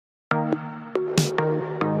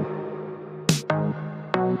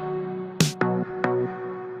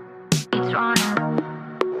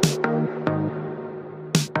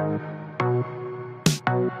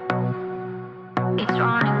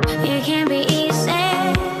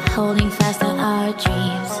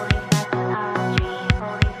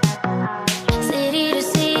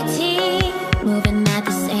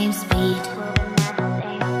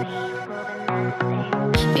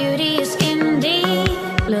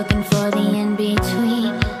looking for the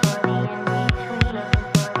in-between.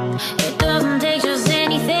 It doesn't take just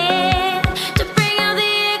anything to bring out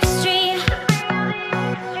the extreme.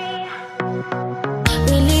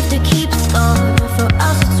 We leave to keep score. For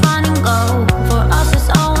us it's run and go. For us it's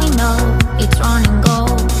all we know. It's run and go.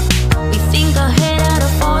 We think ahead out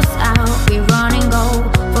of force out. We run and go.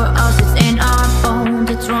 For us it's in our bones.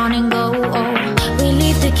 It's run and go. Oh. We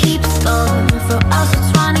leave to keep score. For us it's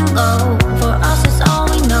run and go. For us it's all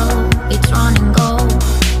we know. It's run and go.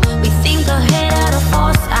 We think ahead out of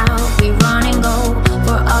force out. We run and go.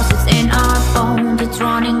 For us it's in our bones. It's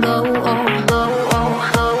run and go. Oh, go, oh,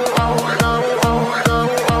 go, oh, go, oh, go,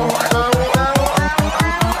 oh, go, oh.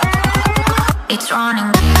 It's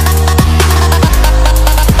running.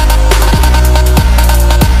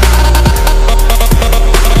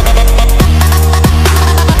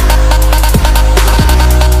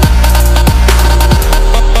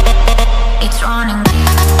 It's running.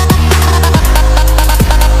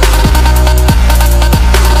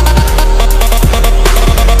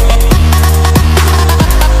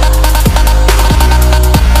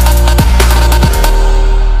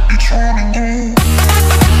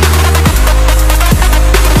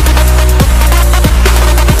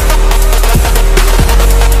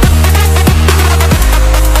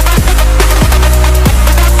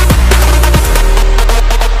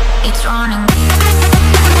 It's running.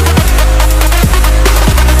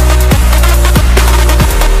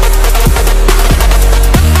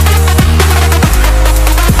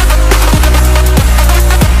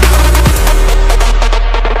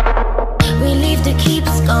 We leave to keep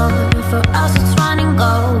score. For us it's run and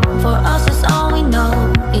go. For us it's all we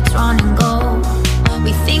know. It's run and go.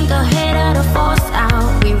 We think ahead out of force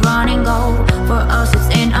out. We run and go. For us it's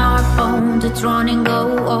in our bones. It's run and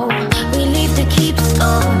go. Oh. We leave to keep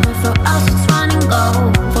score. For us it's run and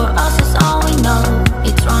go. For us it's all we know.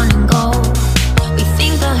 It's run and go. We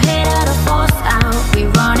think ahead out of force out. We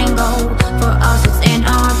run and go. For us it's in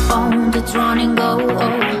our bones. It's run and go. Oh,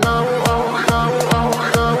 go, oh, go, oh,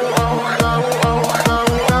 go, oh, go, oh, go,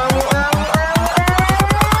 oh.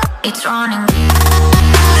 It's running.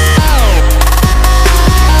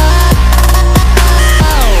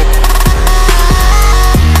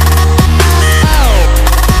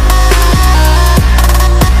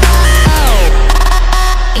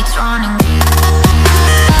 It's running.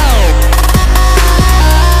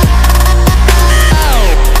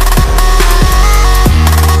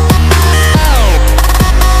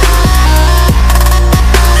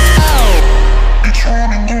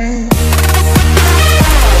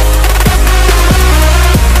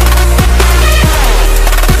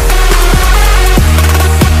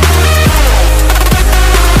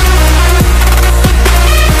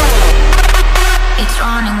 It's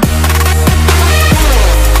running.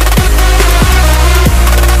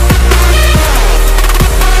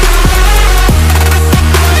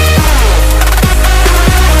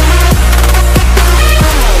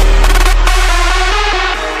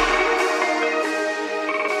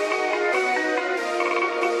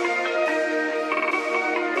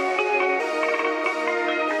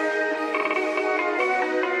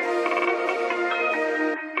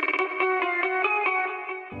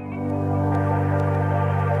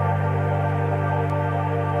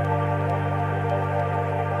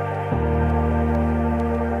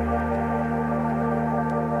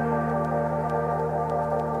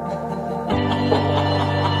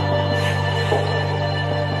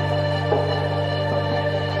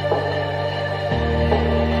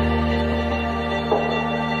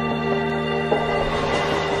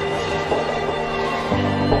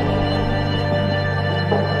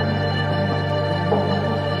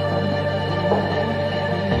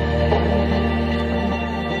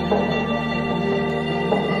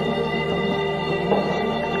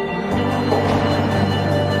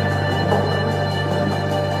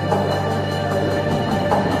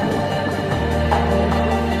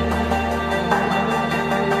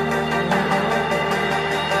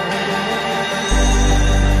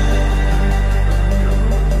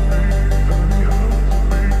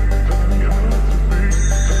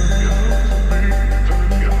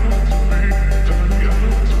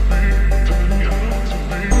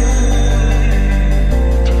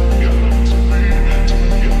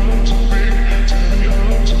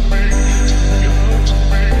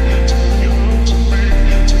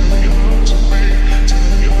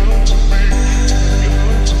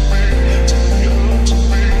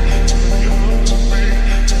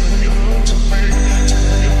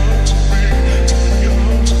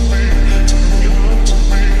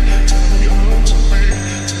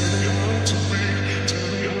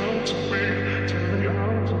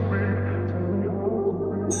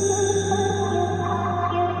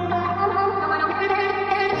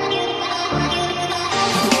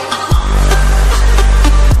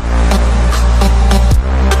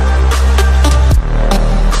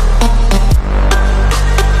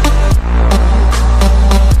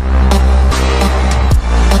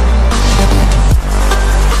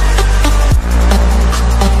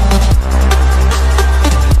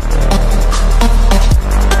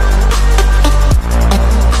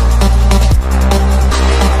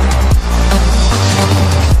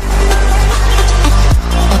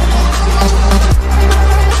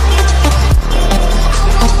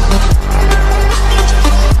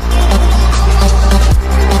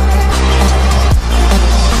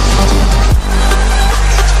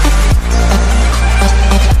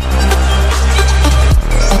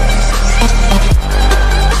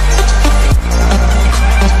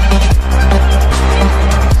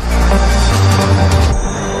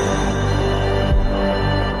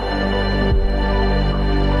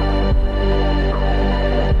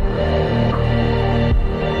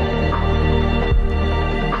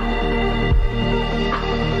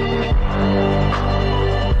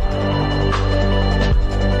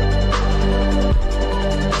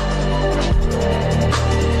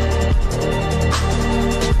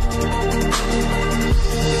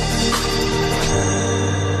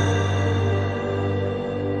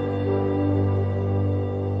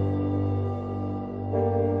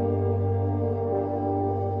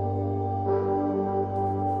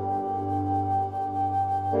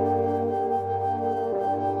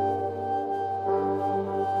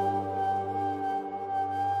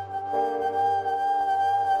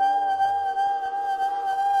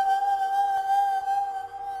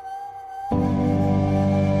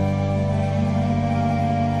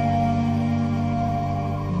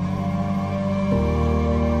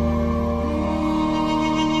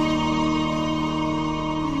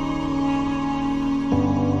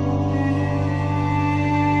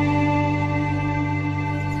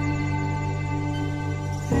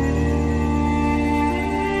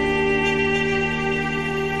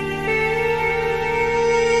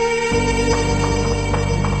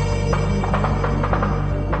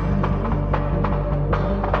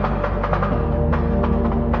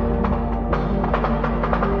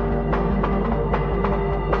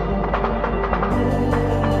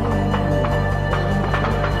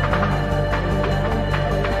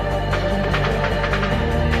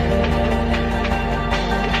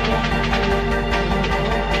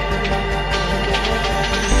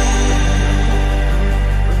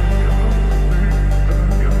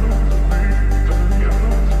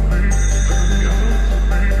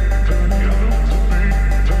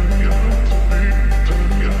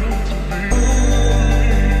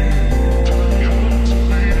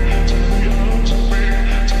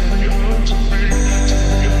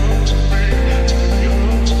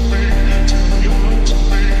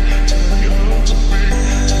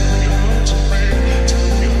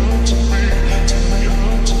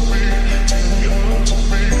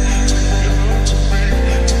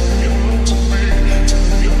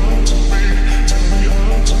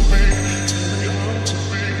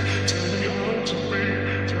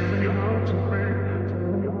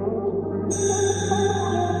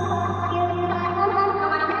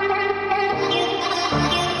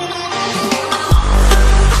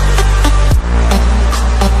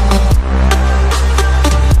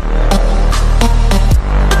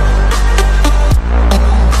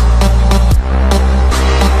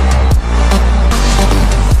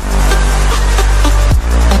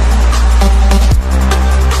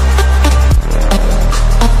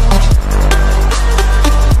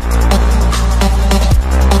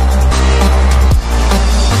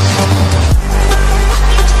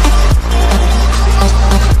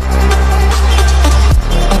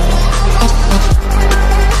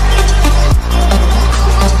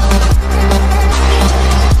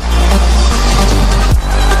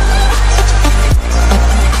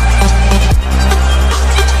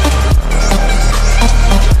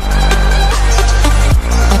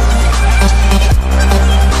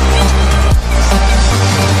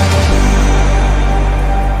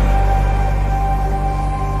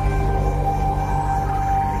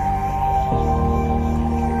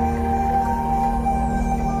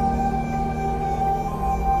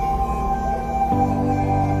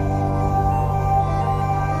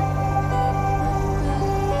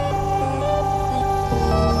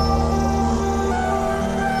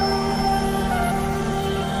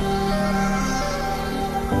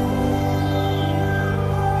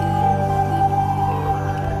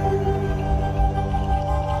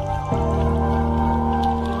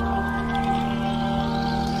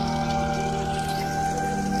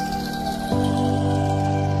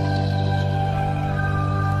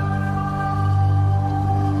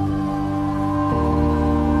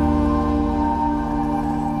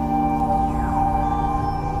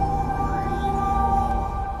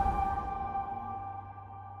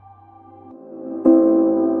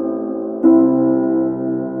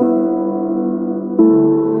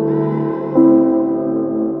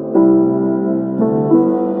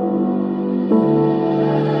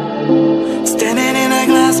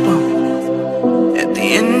 gospel at the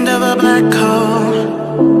end of a black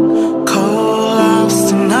hole, cold,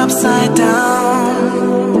 lost and upside down.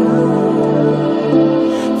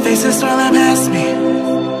 Faces swirling past me,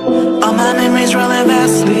 all my memories rolling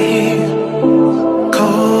vastly,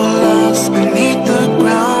 cold, lost beneath the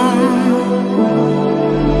ground.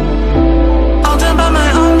 All done by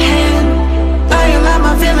my own hand, I allow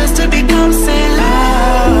my feelings to become sin.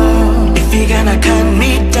 Oh, if you're gonna cut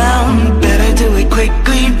me down, better do it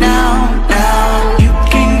quickly now, now. You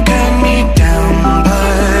can cut me down,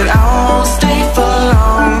 but I won't stay for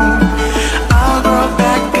long. I'll grow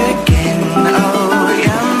back again, oh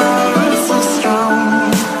yeah, my roots are strong.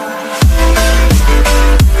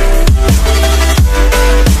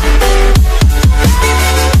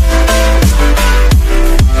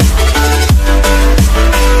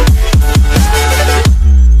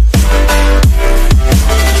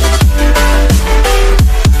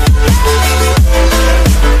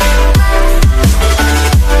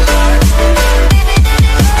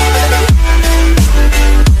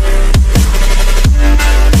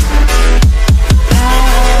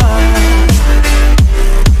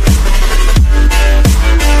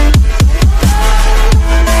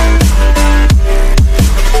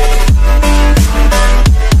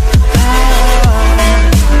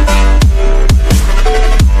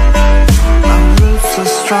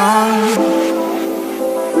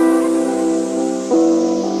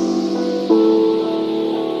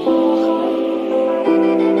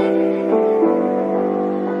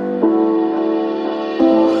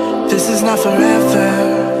 This is not forever.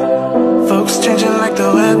 Folks changing like the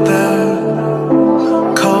weather,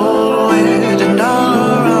 cold, wet, and all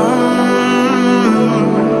around.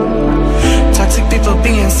 Toxic people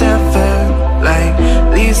being severed, like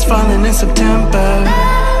leaves falling in September,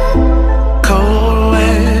 cold,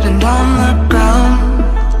 wet, and on the ground.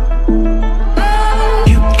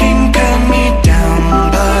 You can cut me down,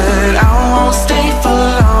 but I won't stay for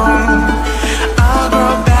long. I'll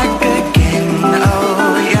grow back again,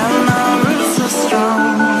 oh yeah, my roots are strong.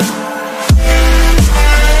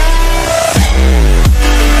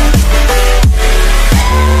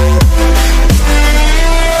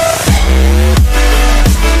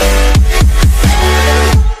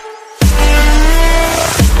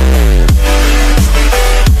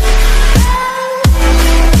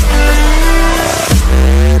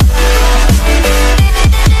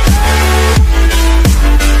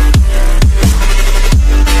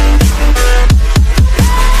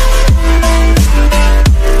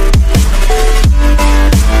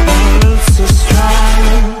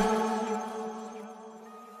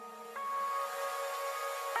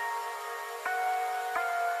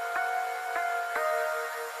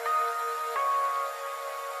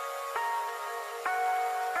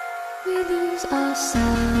 We lose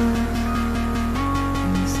ourselves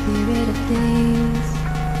in the spirit of things.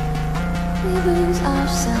 We lose our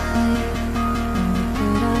sight when we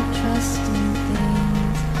put our trust in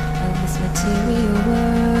things of this material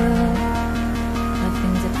world, of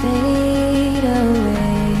things that fade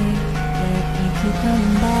away. Yet we keep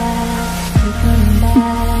coming back, keep coming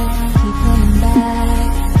back, keep coming back,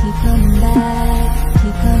 keep coming back, keep coming back,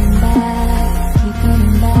 keep coming back,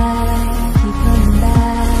 keep coming back.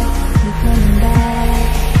 Keep coming back, keep coming back,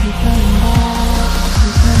 keep coming back,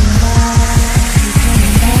 keep coming back.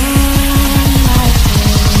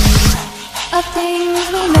 Of things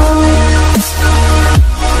we know.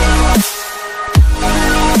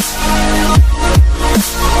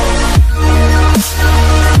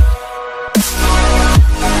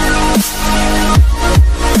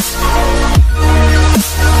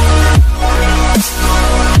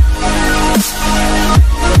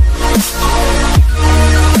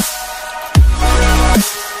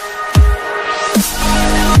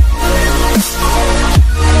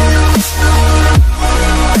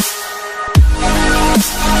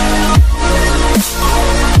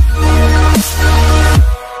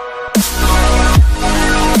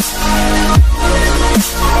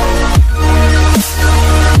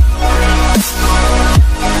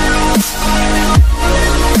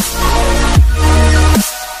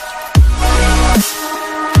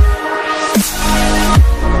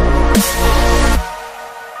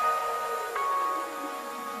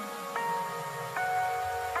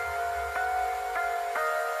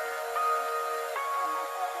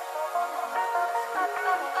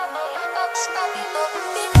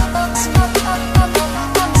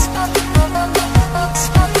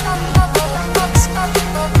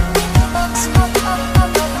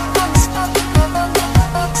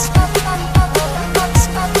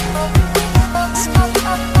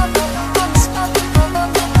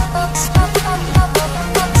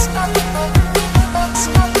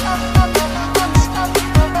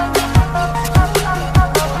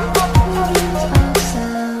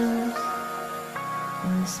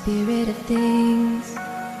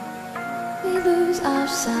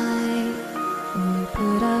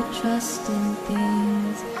 lost in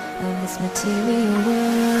things of this material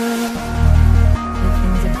world. The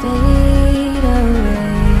things that fade